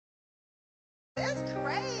That's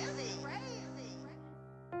crazy.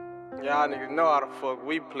 Y'all niggas know how the fuck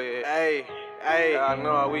we play it. Hey, y'all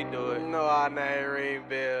know how we do it. You know our name ring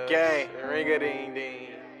bell. Gang, ring-a-ding-ding.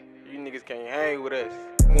 You niggas can't hang with us.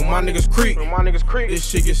 When my niggas creep, this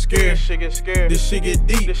shit get scared. This shit get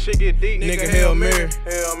deep. Nigga, Hail Mary.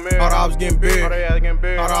 All the ops getting buried. All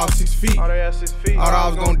the ops 6 feet. All the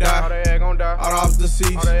ops gon' die. All the ops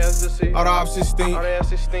deceased. All the ops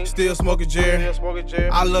 16. Still smoking Jerry.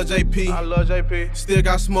 I love JP. Still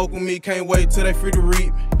got smoke with me. Can't wait till they free to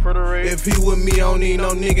reap. If he with me, I don't need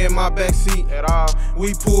no nigga in my backseat at all.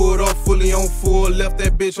 We pulled up fully on full, left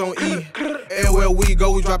that bitch on E. Everywhere we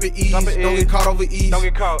go, we drop it ease. Don't get caught over ease.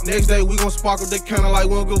 Next day we gon' sparkle they kinda like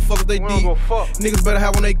we don't give a fuck if they deep. Niggas better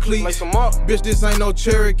have on they cleats. Bitch, this ain't no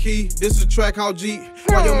Cherokee. This a track called G.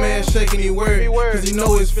 Why your man shaking, he worried? Cause he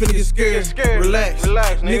know it's finna get scared. Relax.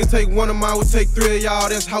 Nigga take one of mine, we take 3 of y'all.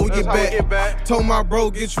 That's how we get back. Told my bro,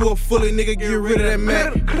 get you a fully, nigga, get rid of that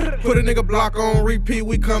Mac. Put a nigga block on repeat,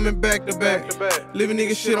 we coming back to back. Living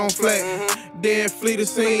nigga shit on flat. Then flee the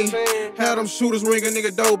scene. Had them shooters ring a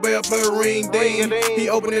nigga door bell, play a ring ding. He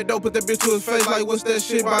opened that door, put that bitch to his face like, what's that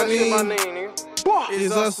shit by name?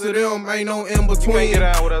 It's us to them, ain't no in between.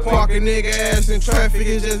 Park a nigga ass in traffic,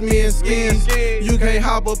 it's just me and skis. You can't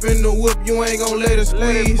hop up in the whip, you ain't gon' let it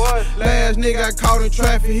squeeze. Last nigga got caught in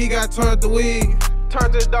traffic, he got turned to weed.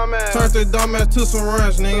 Turned this dumbass to some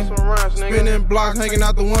runs, nigga. Spinning blocks, hanging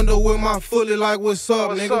out the window with my fully like, what's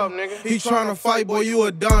up, nigga? He tryna fight, boy, you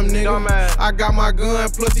a dumb nigga. I got my gun,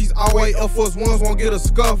 plus these always Air Force Ones won't get a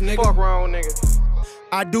scuff, nigga. Fuck wrong, nigga.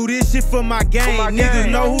 I do this shit for my gang.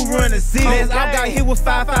 Niggas know who run the city. I got hit with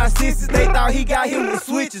 5.56s. They thought he got hit with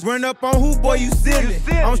switches. Run up on who, boy, you silly.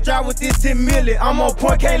 I'm strapped with this 10 million. I'm on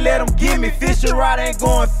point, can't let them get me. Fishing rod ain't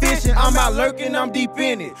going fishing. I'm out lurking, I'm deep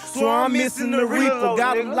in it. So I'm missing the reaper.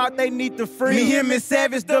 Got them locked, they need to free. Me, him, and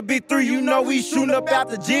Savage, the big 3. You know we shooting up out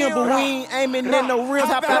the gym, but we ain't aiming at no rims.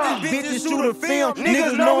 Hop out this bitch and shoot a film.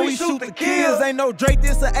 Niggas know we shoot the kills. Ain't no Drake,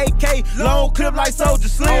 this a AK. Long clip like Soldier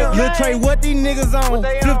Slim. Lil' Trey, what these niggas on?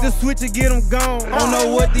 Flip the switch and get them gone. I don't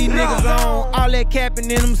know what these niggas on. All that capping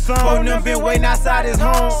in them songs. Them been waiting outside his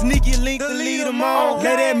home. Sneaky link to lead them on.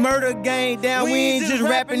 Lay that murder game down. We ain't just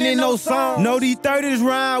rapping in no song. Know these 30s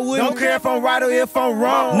rhyme with them. Don't care if I'm right or if I'm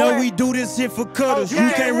wrong. No, we do this shit for cutters. You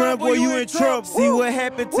can't run, boy, you in trouble. See what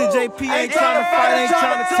happened to JP. Ain't trying to fight, ain't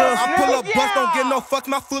trying to tough. I pull up, bust, don't get no fucks.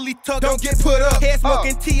 My fully tucked, don't get put up. Head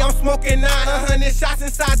smoking T, I'm smoking 9. 100 shots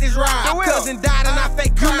inside this ride. My cousin died and I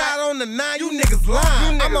fake cry. You not on the 9, you niggas lying.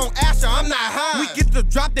 I'm on Asher, I'm not high. We get the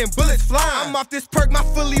drop, then bullets fly. I'm off this perk, my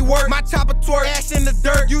fully work. My chopper twerk, ash in the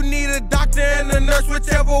dirt. You need a doctor and a nurse,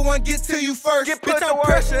 whichever one get to you first. Get bitch, I'm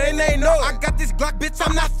pressure and they know it. I got this Glock, bitch,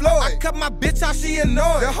 I'm not Floyd. I cut my bitch out, she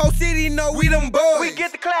annoyed. The whole city know we them boys. We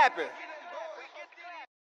get the clapping.